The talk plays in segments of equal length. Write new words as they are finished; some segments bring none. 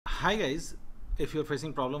Hi guys, if you're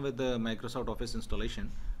facing problem with the Microsoft Office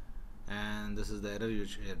installation and this is the error you're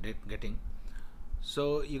getting,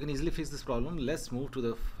 so you can easily fix this problem. Let's move to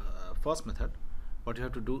the first method. What you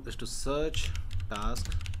have to do is to search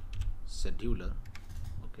task scheduler.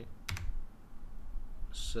 Okay,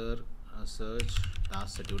 search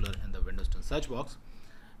task scheduler in the Windows 10 search box.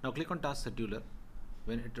 Now click on task scheduler.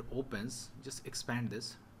 When it opens, just expand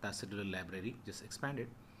this task scheduler library, just expand it,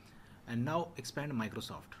 and now expand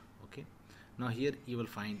Microsoft. Okay, now here you will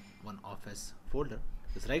find one Office folder.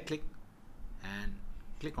 Just right click and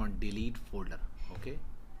click on delete folder. Okay,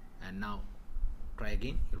 and now try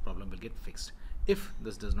again, your problem will get fixed. If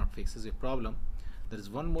this does not fixes your problem, there is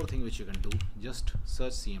one more thing which you can do. Just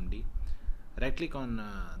search CMD, right click on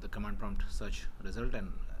the command prompt search result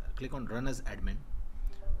and click on run as admin.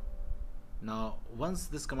 Now once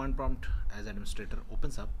this command prompt as administrator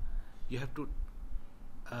opens up, you have to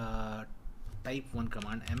type one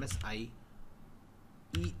command, msixec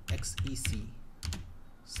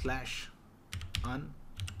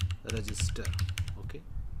 /unregister. Okay,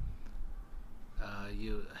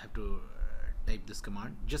 you have to type this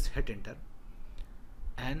command, just hit enter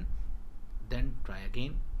and then try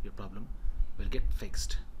again, your problem will get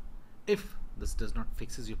fixed. If this does not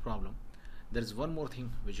fixes your problem, there is one more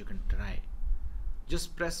thing which you can try.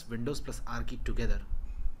 Just press Windows plus R key together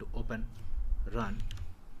to open run.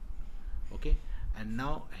 Okay, and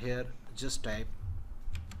now here just type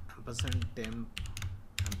 %temp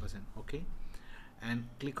okay, and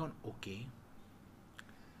click on OK.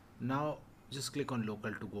 Now just click on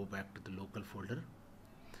local to go back to the local folder.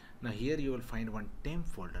 Now here you will find one temp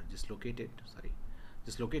folder. Just locate it,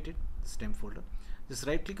 this temp folder. Just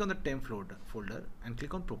right click on the temp folder and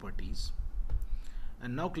click on properties,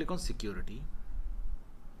 and now click on security.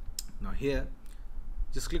 Now here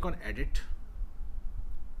just click on edit,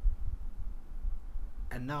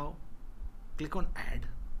 and now click on add,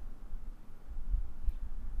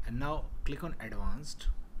 and now click on advanced.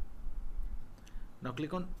 Now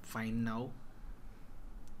click on find now.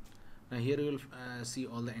 Now here you will see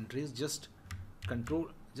all the entries. Just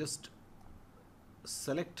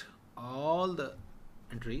select all the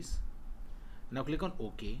entries. Now click on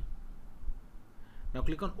OK. Now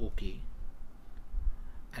click on OK,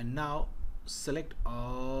 and now select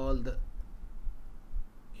all the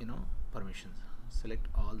permissions. Select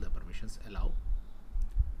all the permissions, allow,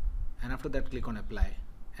 and after that click on apply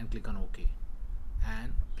and click on OK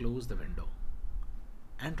and close the window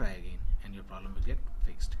and try again, and your problem will get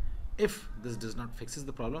fixed. If this does not fixes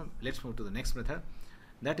the problem, let's move to the next method.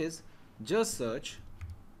 That is, just search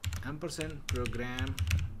 &program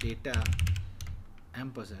data &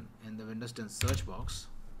 in the Windows 10 search box.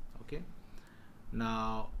 Okay,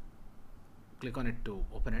 now click on it to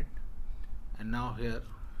open it, and now here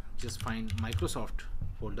just find Microsoft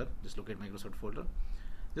folder. Just locate Microsoft folder,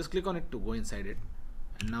 just click on it to go inside it,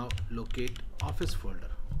 and now locate Office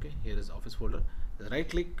folder. Okay, here is Office folder. Right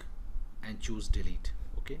click and choose delete.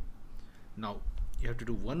 Okay, now you have to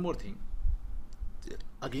do one more thing.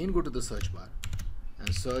 Again go to the search bar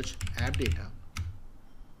and search app data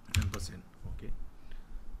 &. Okay,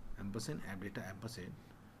 app data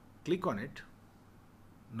 &. Click on it.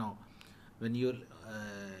 Now when you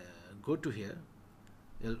go to here,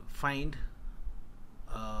 you'll find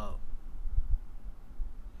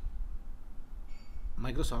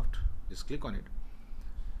Microsoft. Just click on it.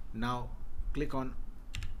 Now click on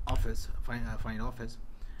Office, find Office,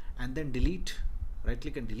 and then delete. Right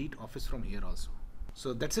click and delete Office from here also.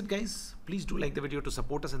 So that's it guys. Please do like the video to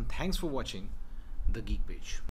support us, and thanks for watching the Geek Page.